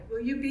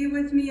Will you be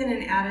with me in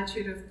an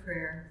attitude of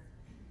prayer?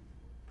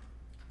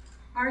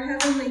 Our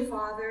Heavenly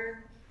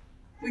Father,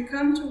 we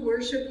come to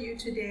worship you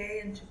today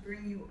and to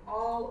bring you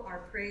all our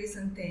praise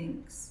and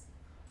thanks.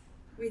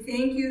 We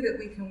thank you that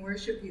we can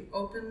worship you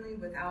openly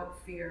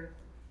without fear.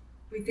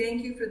 We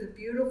thank you for the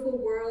beautiful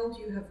world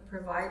you have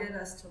provided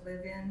us to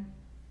live in.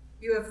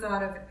 You have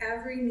thought of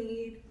every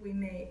need we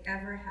may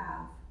ever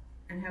have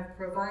and have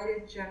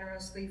provided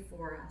generously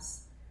for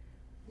us.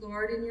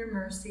 Lord, in your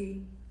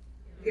mercy,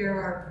 hear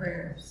our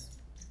prayers.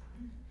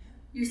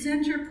 You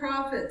sent your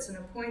prophets and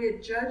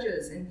appointed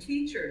judges and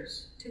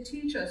teachers to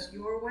teach us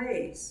your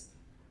ways.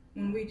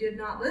 When we did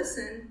not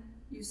listen,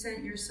 you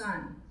sent your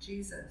Son,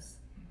 Jesus.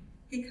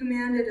 He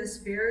commanded us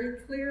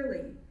very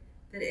clearly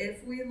that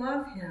if we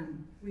love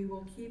him, we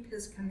will keep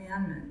his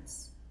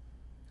commandments.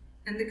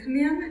 And the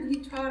commandment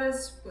he taught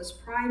us was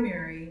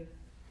primary,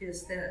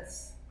 is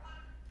this,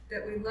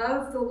 that we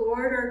love the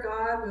Lord our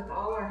God with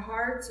all our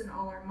hearts and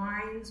all our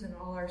minds and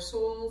all our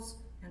souls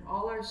and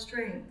all our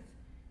strength,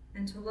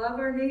 and to love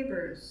our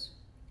neighbors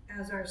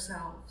as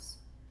ourselves.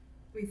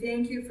 We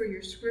thank you for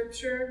your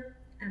scripture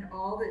and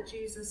all that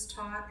Jesus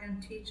taught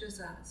and teaches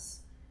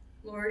us.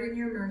 Lord, in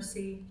your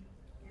mercy,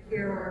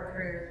 hear our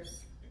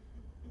prayers.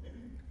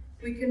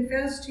 We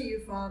confess to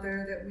you,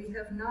 Father, that we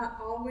have not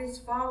always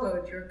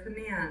followed your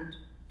command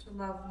to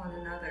love one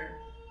another.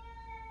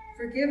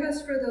 Forgive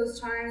us for those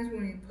times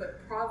when we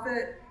put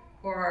profit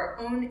or our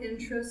own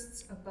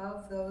interests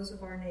above those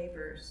of our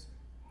neighbors,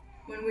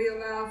 when we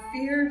allow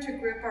fear to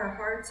grip our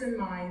hearts and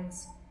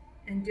minds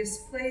and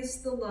displace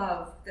the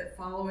love that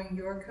following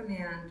your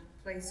command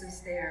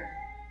places there,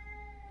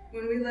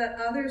 when we let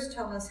others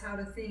tell us how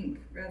to think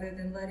rather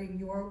than letting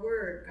your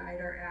word guide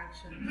our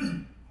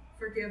actions.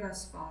 Forgive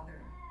us,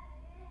 Father.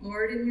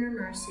 Lord, in your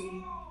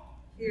mercy,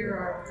 hear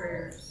our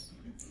prayers.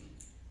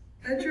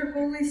 Let your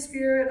Holy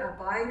Spirit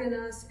abide in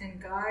us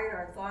and guide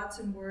our thoughts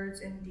and words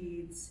and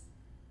deeds.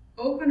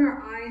 Open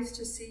our eyes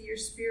to see your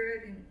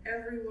Spirit in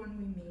everyone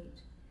we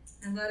meet,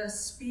 and let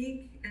us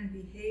speak and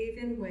behave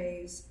in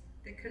ways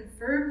that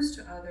confirms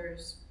to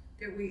others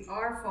that we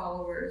are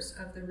followers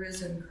of the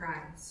risen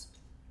Christ.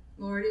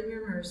 Lord, in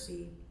your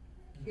mercy,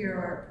 hear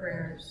our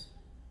prayers.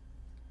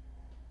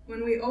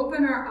 When we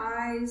open our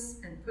eyes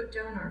and put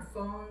down our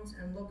phones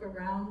and look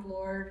around,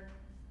 Lord,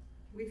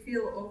 we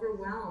feel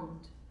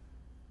overwhelmed.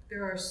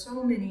 There are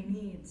so many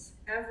needs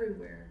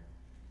everywhere,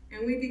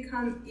 and we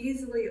become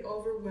easily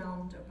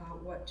overwhelmed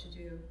about what to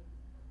do.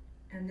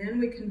 And then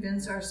we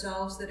convince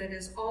ourselves that it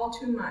is all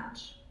too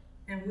much,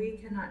 and we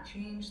cannot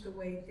change the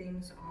way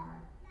things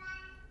are.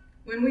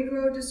 When we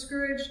grow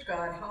discouraged,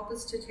 God, help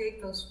us to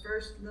take those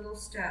first little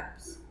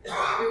steps.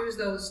 Use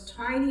those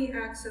tiny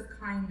acts of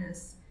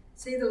kindness.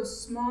 Say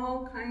those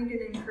small, kind,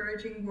 and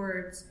encouraging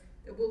words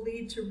that will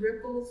lead to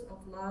ripples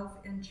of love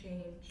and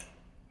change.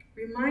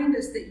 Remind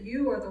us that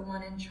you are the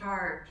one in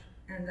charge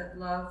and that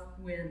love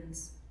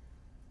wins.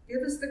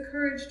 Give us the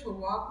courage to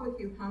walk with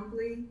you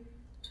humbly,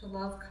 to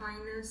love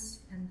kindness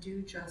and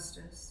do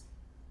justice.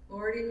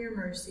 Lord, in your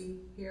mercy,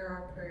 hear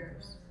our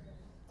prayers.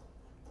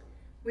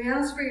 We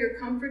ask for your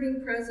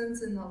comforting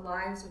presence in the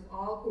lives of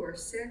all who are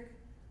sick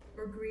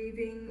or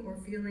grieving or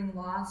feeling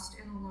lost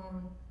and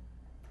alone.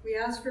 We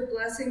ask for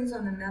blessings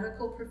on the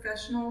medical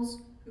professionals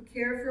who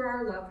care for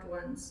our loved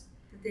ones,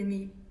 that they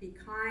may be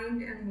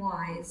kind and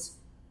wise,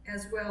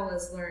 as well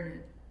as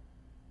learned.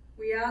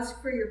 We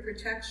ask for your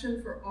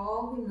protection for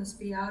all who must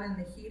be out in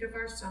the heat of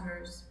our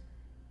summers,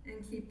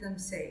 and keep them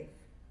safe.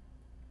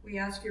 We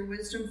ask your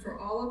wisdom for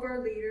all of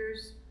our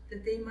leaders,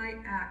 that they might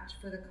act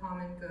for the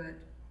common good.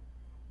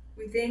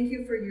 We thank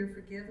you for your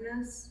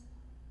forgiveness.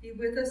 Be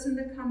with us in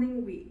the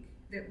coming week,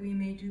 that we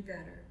may do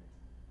better.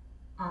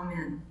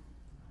 Amen.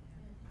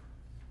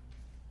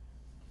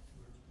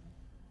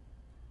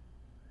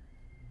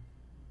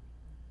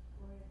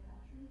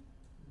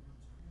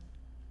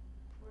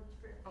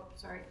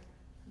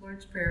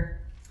 Lord's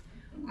Prayer.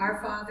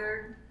 Our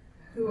Father,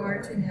 who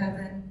art in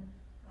heaven,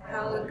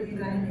 hallowed be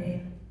thy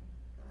name.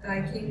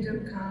 Thy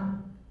kingdom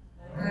come,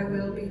 thy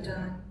will be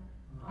done,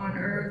 on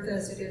earth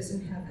as it is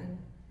in heaven.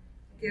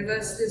 Give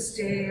us this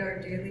day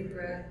our daily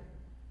bread,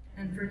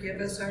 and forgive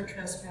us our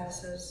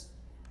trespasses,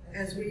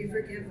 as we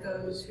forgive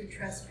those who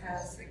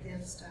trespass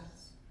against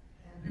us.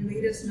 And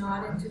lead us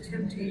not into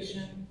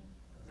temptation,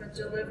 but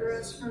deliver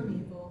us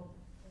from evil.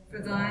 For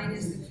thine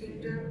is the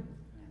kingdom,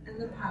 and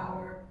the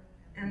power,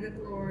 and the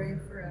glory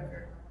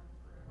forever.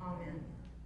 Amen.